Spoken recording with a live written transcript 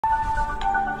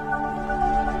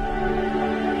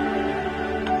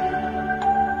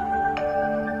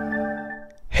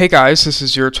Hey guys, this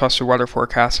is your trusted weather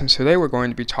forecast, and today we're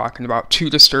going to be talking about two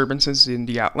disturbances in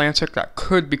the Atlantic that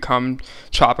could become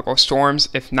tropical storms,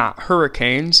 if not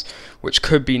hurricanes, which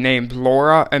could be named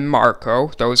Laura and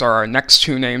Marco. Those are our next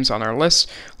two names on our list.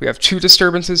 We have two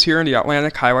disturbances here in the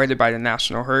Atlantic highlighted by the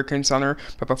National Hurricane Center,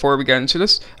 but before we get into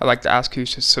this, I'd like to ask you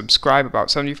to subscribe. About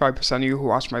 75% of you who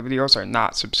watch my videos are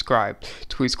not subscribed.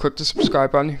 Please click the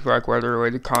subscribe button if you like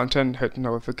weather-related content, and hit the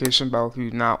notification bell if you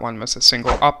do not want to miss a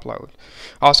single upload.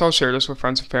 Also, share this with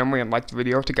friends and family and like the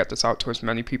video to get this out to as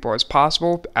many people as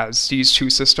possible, as these two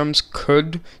systems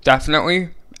could definitely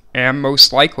and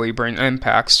most likely bring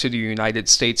impacts to the United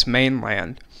States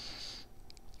mainland.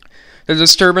 The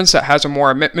disturbance that has a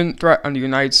more immediate threat on the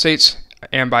United States,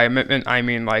 and by immediate I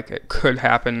mean like it could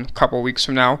happen a couple weeks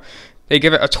from now, they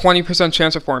give it a 20%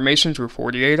 chance of formation through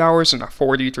 48 hours and a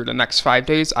 40% through the next 5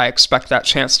 days. I expect that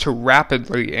chance to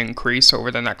rapidly increase over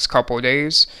the next couple of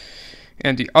days.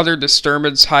 And the other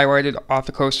disturbance highlighted off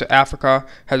the coast of Africa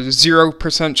has a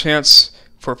 0% chance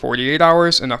for 48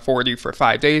 hours and a 40% for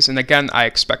 5 days. And again, I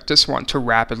expect this one to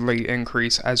rapidly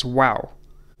increase as well.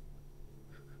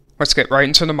 Let's get right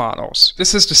into the models.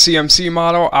 This is the CMC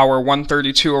model, hour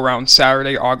 132 around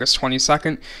Saturday, August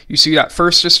 22nd. You see that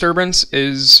first disturbance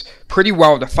is pretty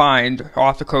well defined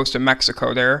off the coast of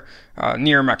Mexico there,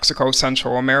 near Mexico,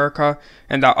 Central America.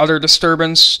 And that other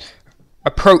disturbance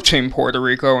approaching Puerto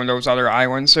Rico and those other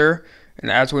islands there.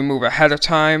 And as we move ahead of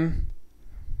time,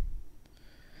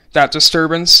 that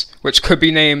disturbance, which could be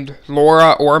named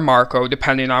Laura or Marco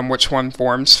depending on which one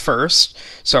forms first,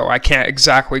 so I can't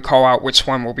exactly call out which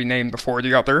one will be named before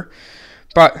the other,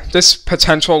 but this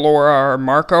potential Laura or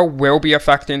Marco will be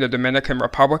affecting the Dominican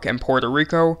Republic and Puerto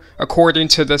Rico. According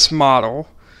to this model,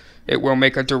 it will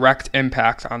make a direct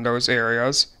impact on those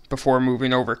areas before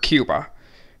moving over Cuba.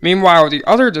 Meanwhile, the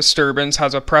other disturbance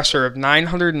has a pressure of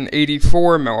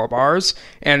 984 millibars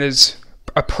and is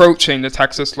approaching the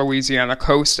Texas-Louisiana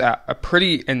coast at a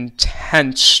pretty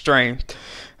intense strength.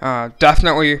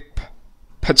 Definitely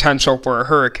potential for a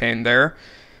hurricane there,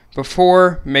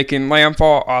 before making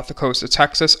landfall off the coast of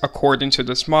Texas, according to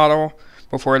this model,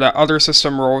 before that other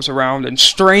system rolls around and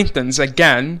strengthens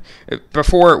again.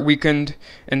 Before it weakened,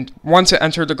 and once it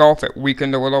entered the Gulf, it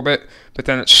weakened a little bit, but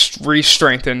then it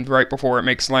re-strengthened right before it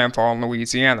makes landfall in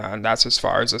Louisiana, and that's as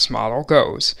far as this model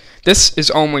goes. This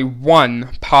is only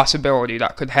one possibility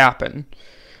that could happen,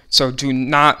 so do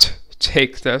not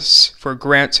take this for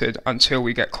granted until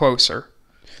we get closer.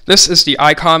 This is the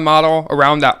icon model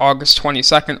around that August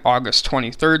 22nd, August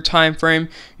 23rd time frame.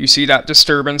 You see that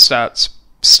disturbance that's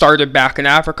started back in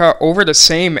Africa over the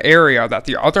same area that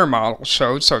the other model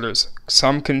showed, so there's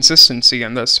some consistency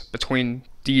in this between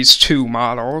these two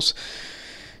models.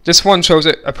 This one shows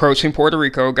it approaching Puerto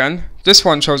Rico again. This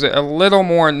one shows it a little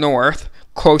more north,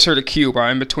 closer to Cuba,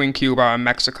 in between Cuba and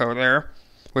Mexico there,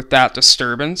 with that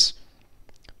disturbance,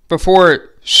 before it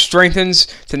strengthens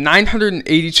to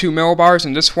 982 millibars,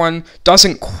 and this one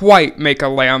doesn't quite make a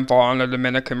landfall in the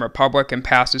Dominican Republic and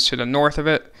passes to the north of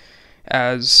it,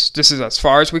 as this is as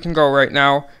far as we can go right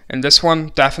now, and this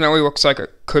one definitely looks like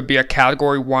it could be a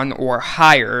category 1 or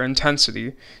higher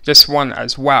intensity, this one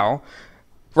as well.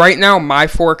 Right now, my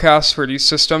forecast for these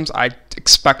systems, I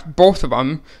expect both of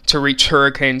them to reach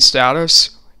hurricane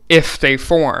status if they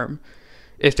form.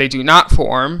 If they do not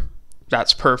form,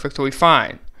 that's perfectly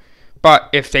fine. But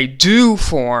if they do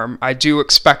form, I do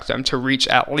expect them to reach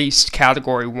at least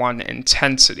category 1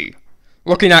 intensity.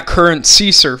 Looking at current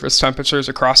sea surface temperatures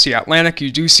across the Atlantic,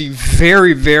 you do see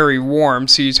very, very warm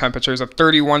sea temperatures of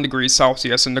 31 degrees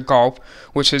Celsius in the Gulf,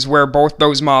 which is where both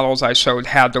those models I showed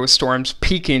had those storms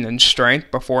peaking in strength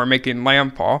before making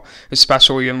landfall,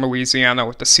 especially in Louisiana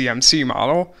with the CMC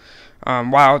model.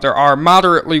 While there are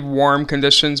moderately warm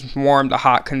conditions, warm to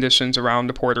hot conditions around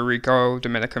the Puerto Rico,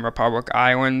 Dominican Republic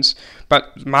islands,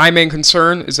 but my main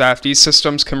concern is that if these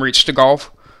systems can reach the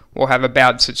Gulf, we'll have a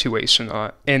bad situation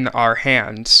in our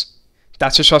hands.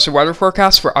 That's your trusted weather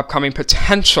forecast for upcoming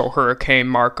potential Hurricane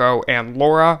Marco and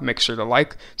Laura. Make sure to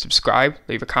like, subscribe,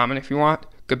 leave a comment if you want.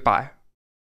 Goodbye.